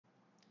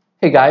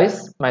Hey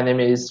guys, my name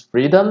is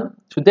Freedom.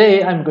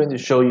 Today I'm going to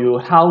show you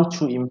how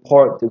to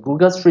import the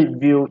Google Street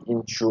View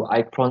into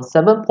iClone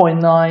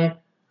 7.9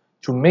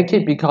 to make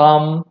it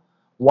become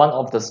one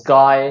of the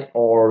sky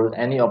or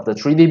any of the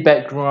 3D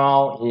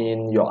background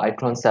in your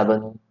iClone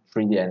 7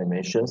 3D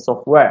animation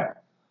software.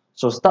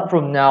 So start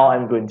from now,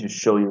 I'm going to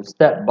show you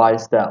step by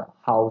step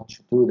how to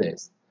do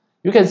this.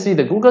 You can see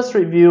the Google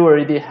Street View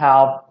already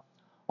have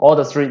all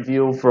the street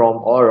view from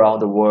all around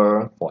the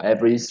world for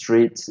every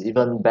street,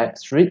 even back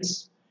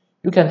streets.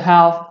 You can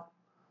have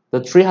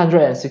the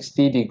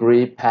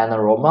 360-degree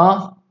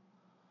panorama.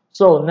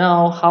 So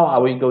now how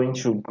are we going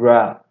to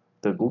grab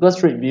the Google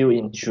Street View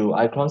into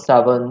iClone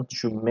 7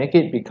 to make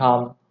it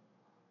become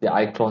the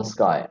iClone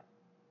sky?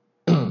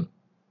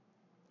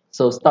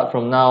 So start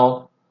from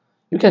now,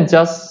 you can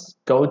just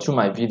go to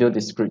my video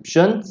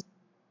descriptions.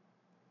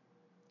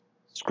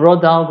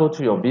 Scroll down, go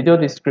to your video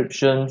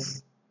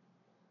descriptions.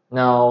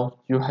 Now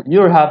you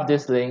have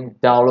this link,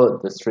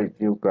 download the Street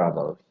View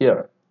Grabber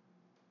here.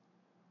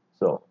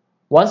 So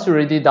once you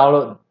already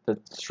download the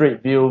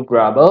Street View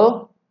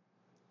Grabber,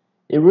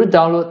 it will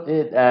download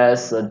it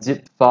as a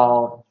zip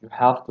file. You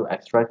have to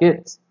extract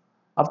it.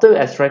 After you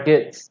extract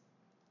it,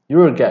 you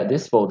will get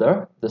this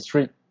folder, the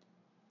Street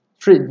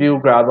View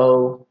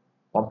Grabber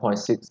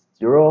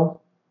 1.60.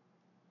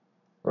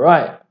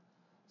 Right.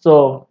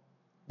 So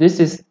this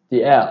is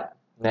the app.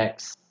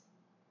 Next,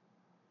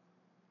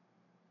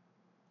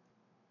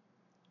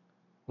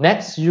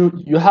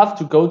 you have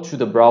to go to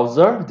the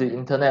browser, the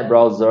internet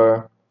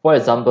browser. For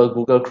example,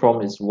 Google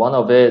Chrome is one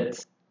of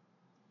it.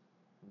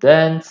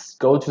 Then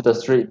go to the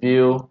Street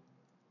View,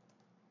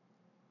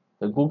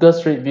 the Google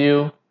Street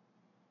View.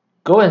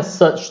 Go and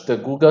search the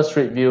Google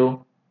Street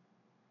View.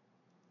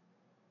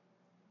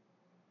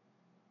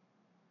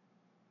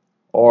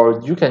 Or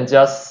you can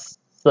just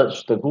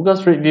search the Google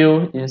Street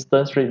View,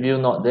 Instant Street View,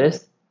 not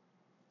this.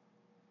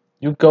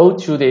 You go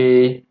to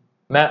the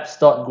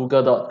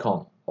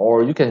maps.google.com,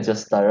 or you can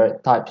just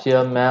direct type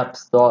here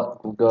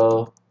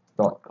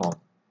maps.google.com.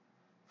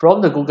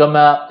 From the Google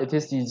Map, it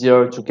is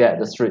easier to get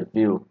the Street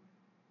View.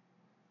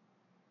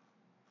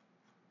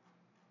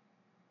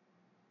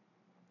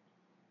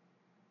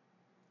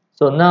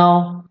 So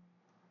now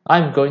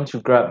I'm going to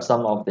grab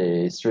some of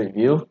the Street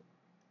View.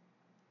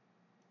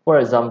 For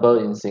example,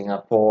 in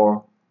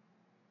Singapore,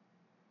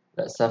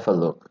 let's have a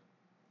look.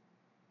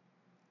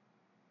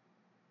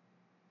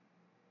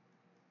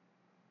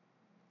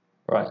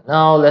 Right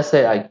now, let's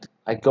say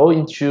I go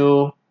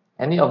into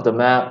any of the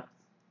map.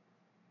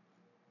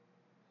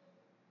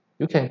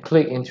 You can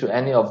click into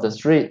any of the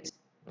streets.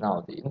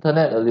 Now the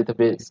internet a little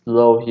bit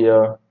slow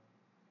here.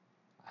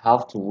 I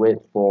have to wait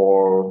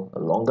for a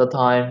longer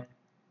time.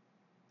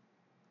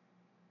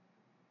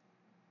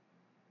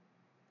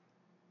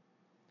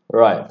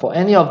 Right, for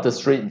any of the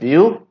street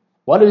view,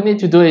 what you need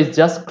to do is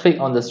just click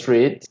on the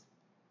street,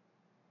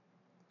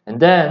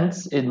 and then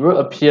it will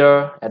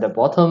appear at the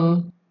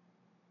bottom.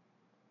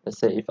 Let's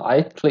say if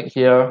I click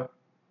here,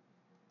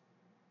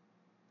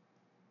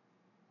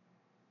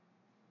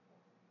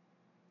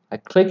 I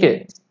click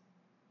it.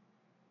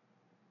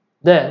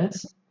 Then,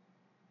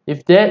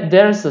 if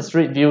there's a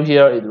street view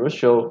here, it will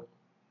show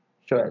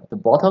at the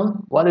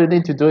bottom. What you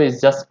need to do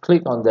is just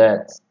click on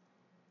that.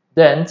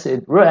 Then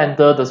it will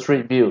enter the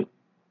street view.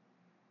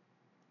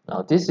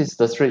 Now this is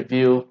the street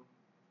view.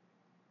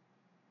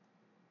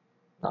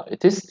 Now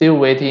it is still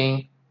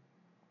waiting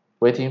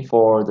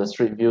for the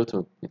street view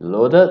to be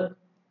loaded.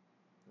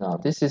 Now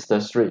this is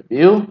the street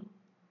view.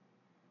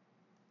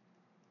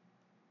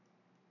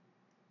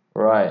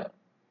 Right.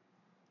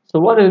 So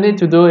what you need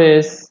to do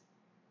is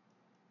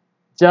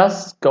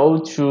just go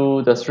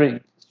to the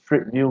street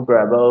view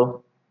grabber.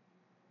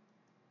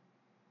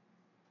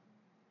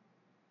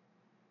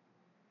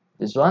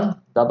 This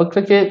one, double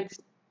click it,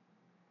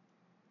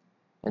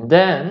 and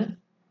then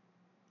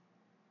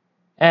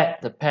add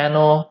the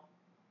panel.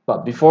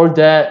 But before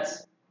that,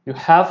 you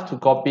have to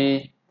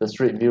copy the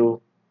street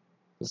view.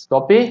 Just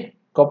copy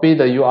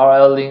the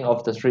URL link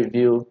of the street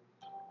view.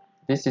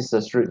 This is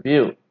the street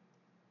view.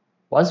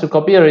 Once you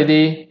copy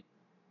already,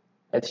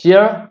 at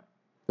here,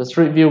 the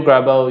street view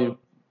grabber, you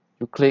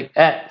click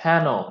add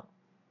panel.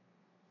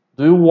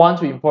 Do you want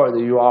to import the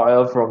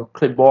URL from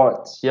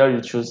clipboard? Here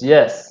you choose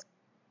yes.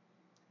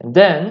 And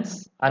then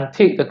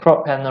untick the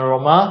crop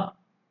panorama.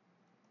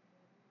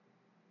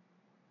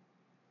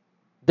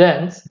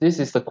 Then this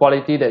is the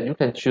quality that you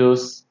can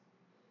choose.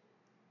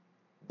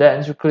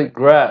 Then you click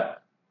grab.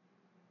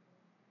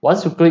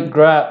 Once you click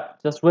grab,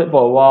 just wait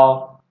for a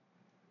while.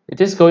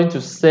 It is going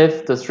to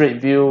save the street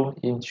view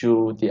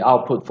into the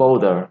output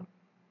folder.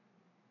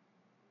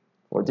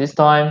 For this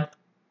time,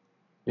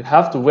 you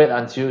have to wait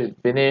until it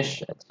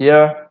finishes at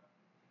here.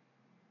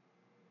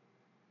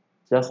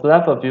 Just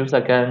left a few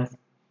seconds.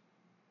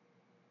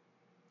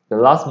 The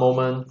last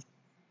moment.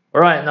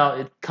 Alright, now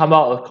it come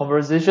out a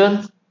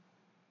conversation.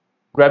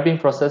 Grabbing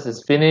process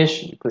is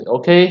finished. You click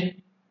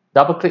OK.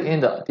 Double click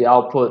in the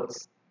output.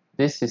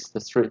 This is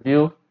the street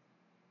view.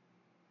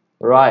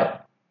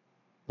 Right.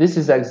 This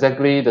is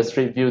exactly the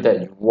street view that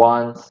you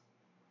want.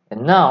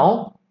 And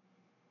now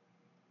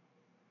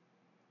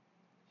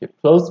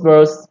close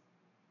burst,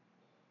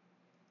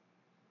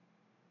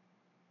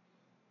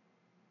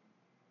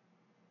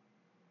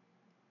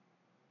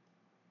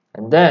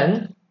 and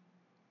then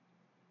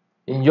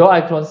in your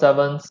iClone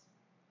 7,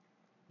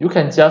 you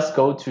can just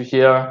go to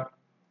here,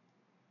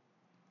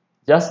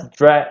 just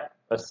drag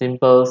a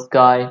simple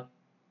sky,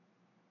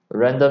 a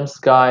random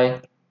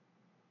sky.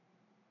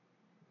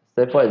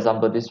 Say for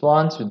example this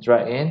one, to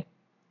drag in,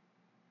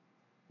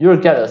 you'll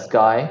get a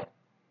sky.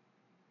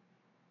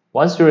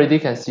 Once you already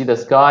can see the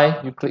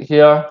sky, you click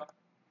here.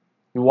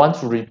 You want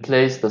to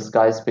replace the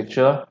sky's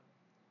picture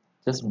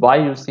just by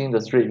using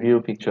the Street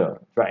View picture.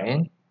 Drag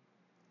in,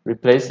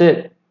 replace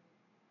it.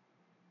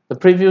 The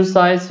preview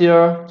size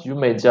here, you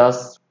may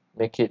just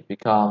make it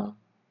become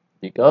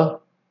bigger.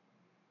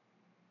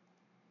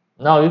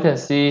 Now you can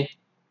see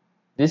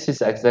this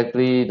is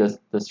exactly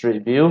the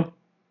Street View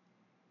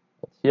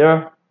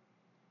here.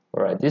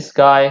 Alright, this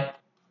guy,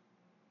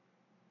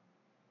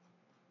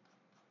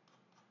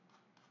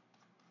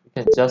 you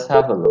can just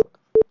have a look.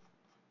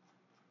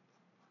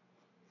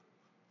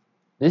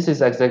 This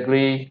is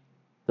exactly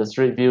the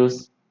Street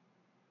Views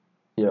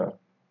here.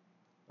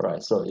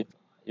 Alright, so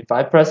if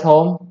I press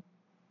home,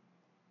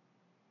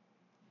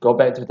 go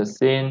back to the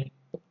scene,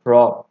 the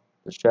prop,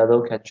 the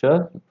shadow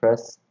catcher, you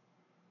press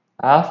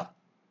F.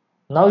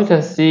 Now you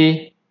can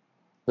see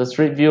the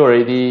Street View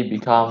already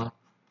become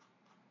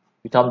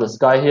the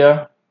sky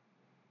here.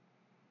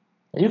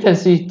 And you can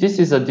see this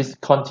is a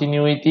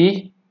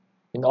discontinuity.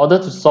 In order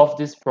to solve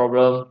this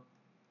problem,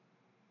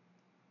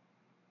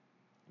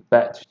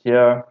 back to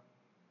here,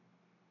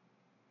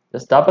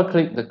 just double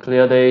click the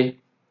clear day,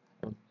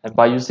 and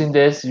by using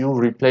this, you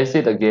replace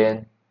it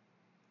again.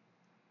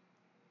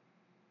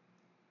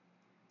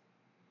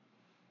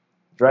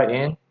 Drag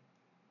in.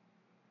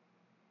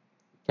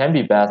 Can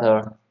be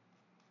better.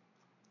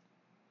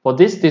 For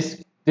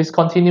this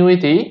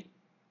discontinuity,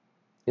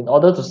 in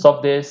order to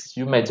solve this,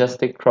 you may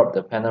just crop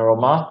the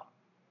panorama,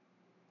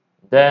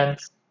 then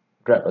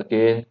grab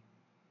again.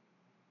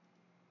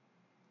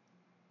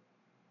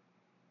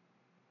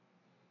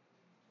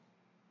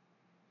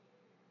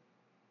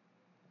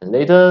 And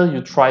later,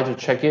 you try to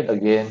check it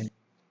again.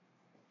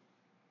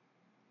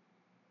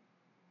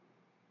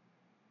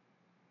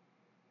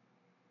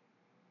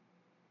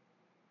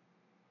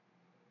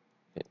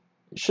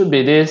 It should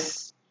be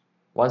this.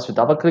 Once you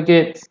double click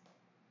it,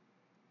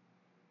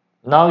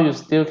 now you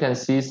still can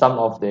see some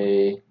of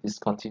the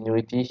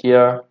discontinuity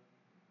here.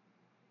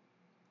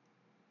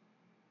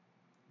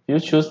 You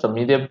choose the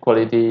medium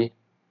quality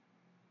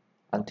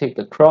and take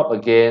the crop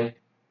again,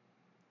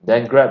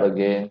 then grab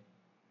again.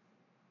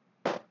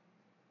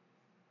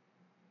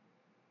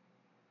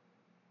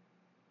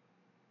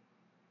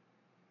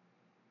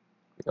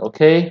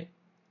 OK,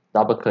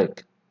 double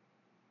click.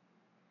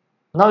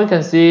 Now you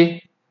can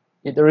see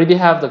it already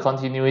have the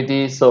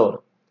continuity.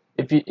 So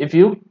if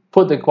you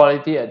put the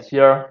quality at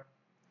here,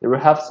 it will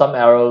have some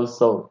errors.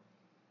 So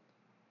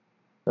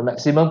the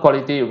maximum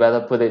quality, you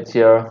better put it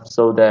here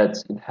so that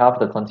it have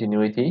the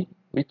continuity.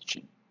 Which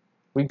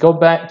we go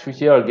back to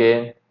here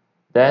again,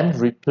 then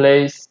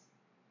replace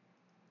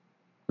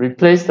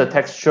the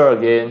texture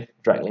again,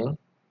 drag in.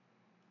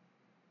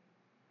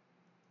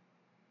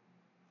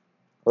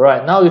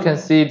 Alright, now you can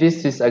see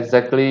this is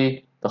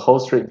exactly the whole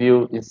Street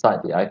View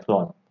inside the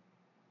iClone.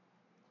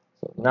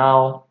 So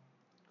now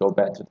go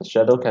back to the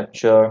shadow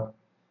capture.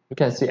 You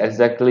can see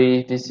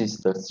exactly this is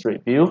the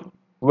Street View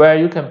where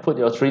you can put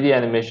your 3D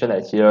animation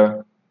at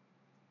here.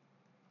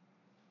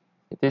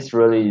 It is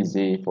really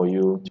easy for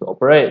you to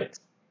operate.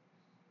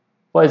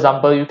 For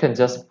example, you can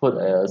just put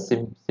a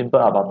simple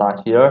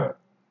avatar here.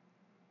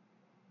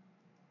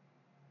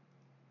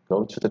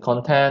 Go to the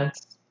content,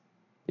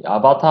 the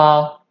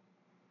avatar,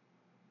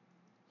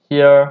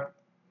 here,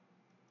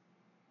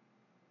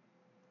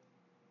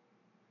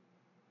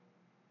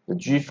 the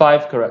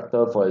G5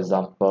 character, for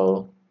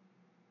example.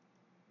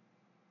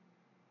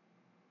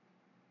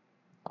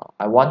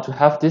 I want to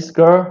have this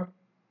girl.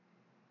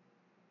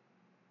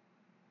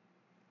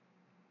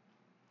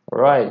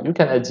 Alright, you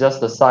can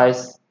adjust the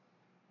size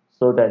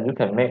so that you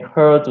can make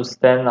her to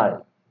stand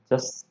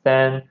just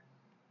stand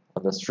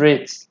on the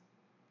streets.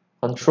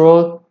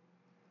 Control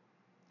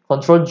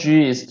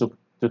G is to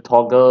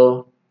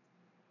toggle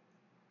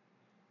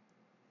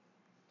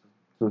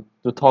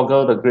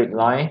the grid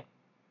line.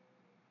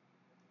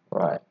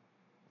 Right.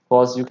 Of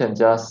course, you can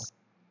just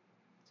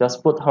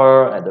put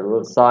her at the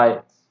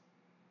roadside.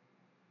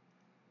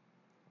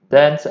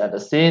 Then at the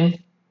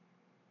scene,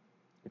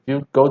 if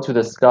you go to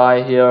the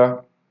sky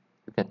here,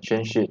 you can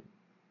change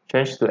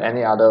to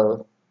any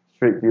other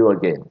street view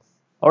again.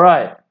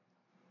 Alright.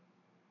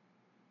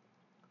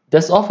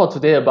 That's all for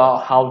today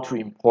about how to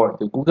import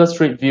the Google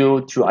Street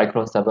View to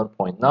iClone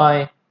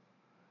 7.9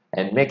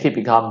 and make it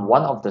become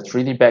one of the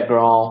 3D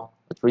background,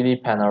 the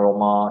 3D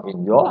panorama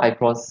in your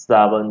iClone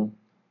 7.9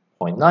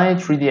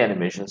 3D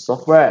animation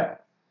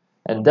software.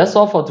 And that's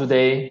all for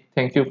today.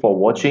 Thank you for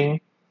watching.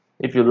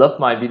 If you love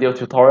my video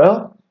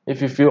tutorial,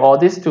 if you feel all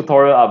these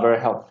tutorials are very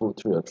helpful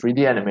to your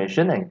 3D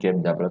animation and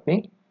game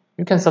developing,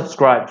 You can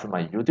subscribe to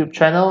my YouTube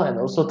channel and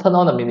also turn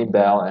on the mini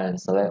bell and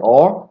select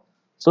all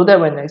so that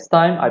when next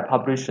time I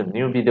publish a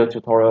new video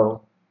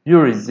tutorial,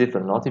 you'll receive a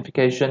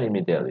notification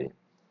immediately.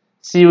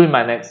 See you in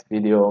my next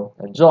video.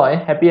 Enjoy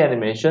happy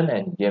animation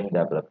and game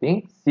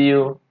developing. See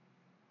you.